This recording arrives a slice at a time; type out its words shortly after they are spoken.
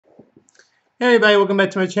Hey everybody, welcome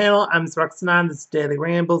back to my channel. I'm Ms. Roxanne, this is Daily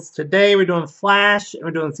Rambles. Today we're doing Flash, and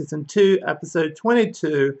we're doing Season 2, Episode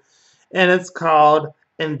 22, and it's called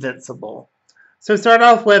Invincible. So we start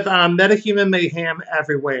off with metahuman mayhem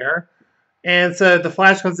everywhere, and so the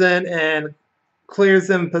Flash comes in and clears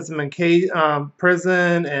them, puts them in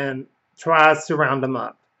prison, and tries to round them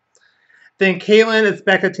up. Then Caitlin is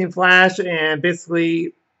back at Team Flash, and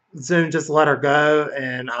basically Zoom just let her go,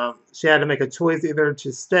 and she had to make a choice either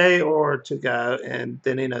to stay or to go, and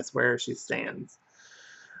then he knows where she stands.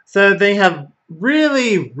 So they have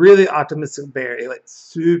really, really optimistic Barry, like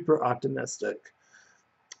super optimistic.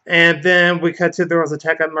 And then we cut to there was an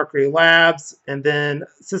attack at Mercury Labs, and then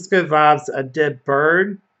Cisco vibes a dead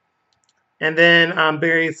bird. And then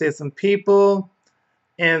Barry saves some people.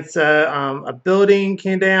 And so a building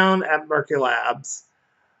came down at Mercury Labs.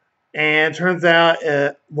 And turns out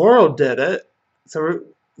Laurel did it. So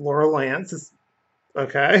Laurel Lance is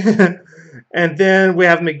okay. And then we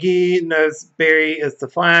have McGee knows Barry is the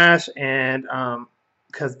Flash, and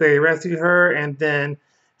because Barry rescued her, and then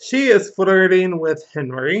she is flirting with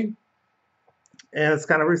Henry, and it's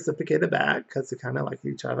kind of reciprocated back because they kind of like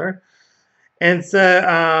each other. And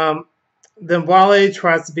so then Wally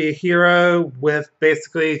tries to be a hero with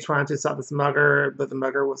basically trying to stop this mugger, but the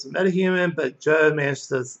mugger was a metahuman, but Joe managed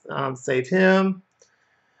to save him.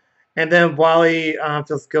 And then Wally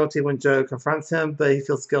feels guilty when Joe confronts him, but he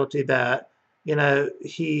feels guilty that, you know,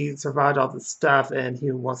 he survived all this stuff and he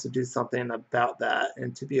wants to do something about that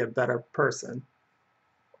and to be a better person.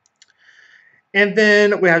 And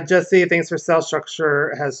then we have Jesse thinks her cell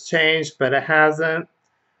structure has changed, but it hasn't.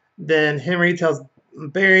 Then Henry tells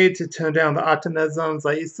Barry to tone down the optimisms.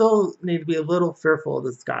 Like, you still need to be a little fearful of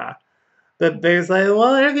this guy. But Barry's like,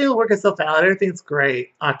 well, everything will work itself out. Everything's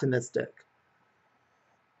great. Optimistic.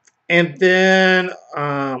 And then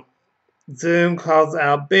Zoom calls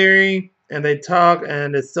out Barry, and they talk,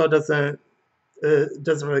 and it still doesn't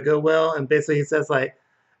really go well. And basically he says, like,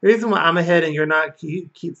 the reason why I'm ahead and you're not, you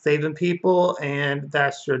keep saving people, and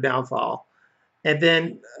that's your downfall. And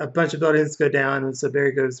then a bunch of buildings go down, and so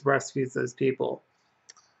Barry goes rescues those people.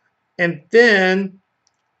 And then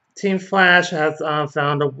Team Flash has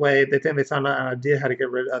found a way. They think they found an idea how to get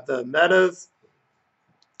rid of the metas.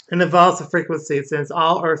 And involves the frequency. Since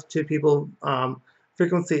all Earth 2 people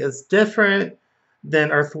frequency is different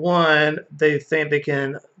than Earth 1, they think they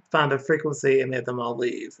can find the frequency and make them all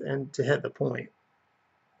leave and to hit the point.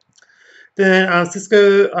 Then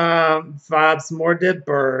Cisco vibes more dead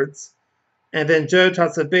birds. And then Joe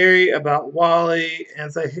talks to Barry about Wally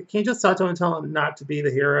and say, hey, can you just talk to him and tell him not to be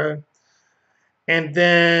the hero? And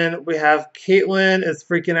then we have Caitlin is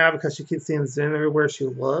freaking out because she keeps seeing Zoom everywhere she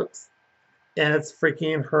looks. And it's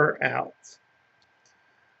freaking her out.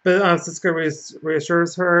 But Cisco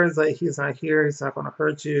reassures her that he's not here, he's not going to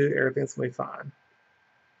hurt you, everything's going to be fine.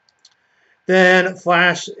 Then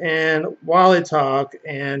Flash and Wally talk,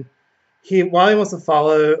 and Wally wants to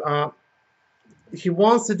follow. He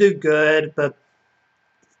wants to do good, but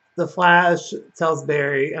the Flash tells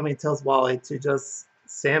Wally to just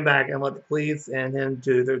stand back and let the police and him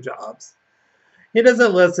do their jobs. He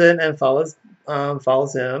doesn't listen and follows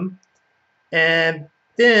him. And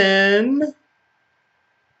then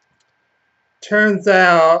turns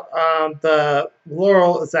out the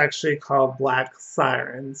Laurel is actually called Black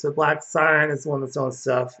Siren. So Black Siren is the one that's doing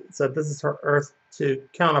stuff. So this is her Earth 2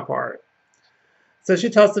 counterpart. So she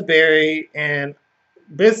talks to Barry and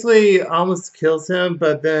basically almost kills him,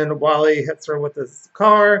 but then Wally hits her with his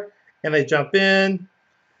car and they jump in.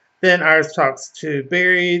 Then Iris talks to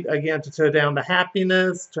Barry again to turn down the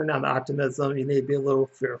happiness, turn down the optimism. You need to be a little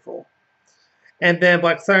fearful. And then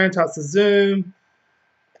Black Siren talks to Zoom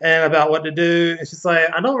and about what to do. And she's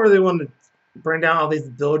like, I don't really want to bring down all these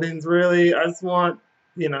buildings, really. I just want,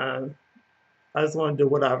 I just want to do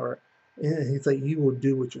whatever. And he's like, you will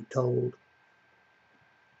do what you're told.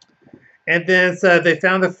 And then so they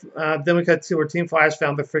found then we cut to where Team Flash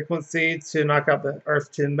found the frequency to knock out the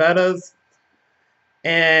Earth 2 metas.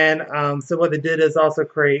 And so what they did is also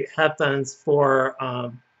create headphones for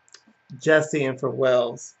Jesse and for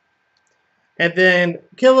Wells. And then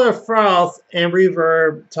Killer Frost and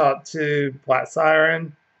Reverb talk to Black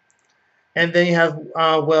Siren. And then you have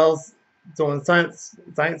Wells doing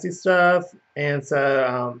sciencey stuff. And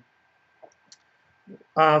so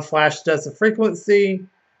Flash does the frequency.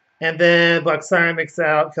 And then Black Siren makes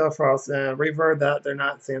out Killer Frost and Reverb that they're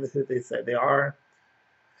not saying who they say they are.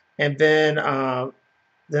 And then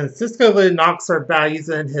Cisco really knocks her back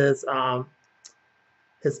using his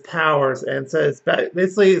powers, and so it's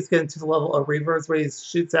basically it's getting to the level of Reverse where he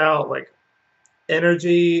shoots out like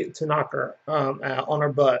energy to knock her out on her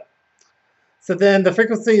butt. So then the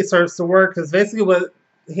frequency starts to work because basically what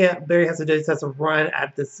Barry has to do is he has to run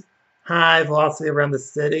at this high velocity around the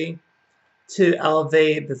city to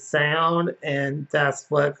elevate the sound, and that's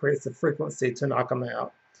what creates the frequency to knock him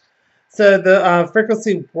out. So the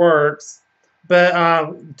frequency works,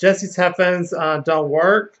 but Jesse's headphones don't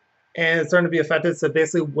work, and it's starting to be affected. So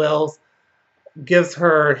basically, Wells gives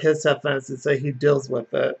her his headphones, and so he deals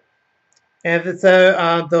with it. And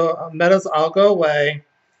so the metas all go away,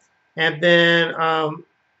 and then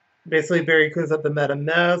basically Barry cleans up the meta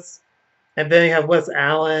mess, and then you have Wes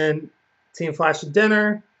Allen, Team Flash at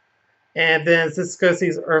dinner, and then Cisco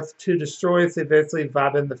sees Earth 2 destroyed, so basically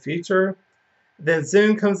vibe in the future. Then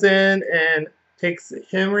Zoom comes in and takes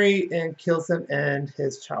Henry and kills him in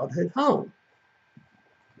his childhood home.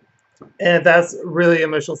 And that's really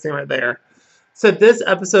emotional scene right there. So this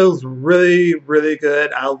episode is really, really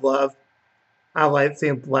good. I like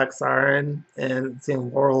seeing Black Siren and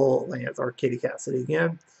seeing Laurel Lance or Katie Cassidy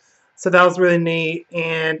again. So that was really neat,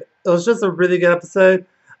 and it was just a really good episode.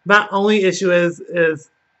 My only issue is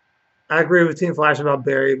I agree with Team Flash about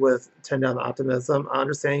Barry with turn down the optimism. I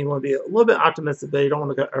understand you want to be a little bit optimistic, but you don't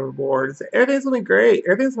want to go overboard. Say, everything's going to be great.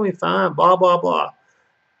 Everything's going to be fine. Blah, blah, blah.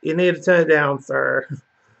 You need to tone it down, sir.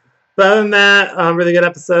 But other than that, really good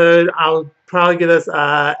episode. I'll probably give this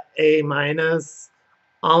A minus,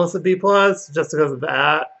 almost a B plus, just because of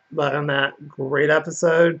that. But other than that, great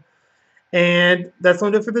episode. And that's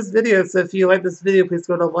going to do it for this video. So if you like this video, please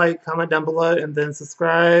go to like, comment down below, and then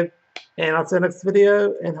subscribe. And I'll see you next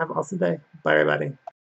video, and have an awesome day. Bye, everybody.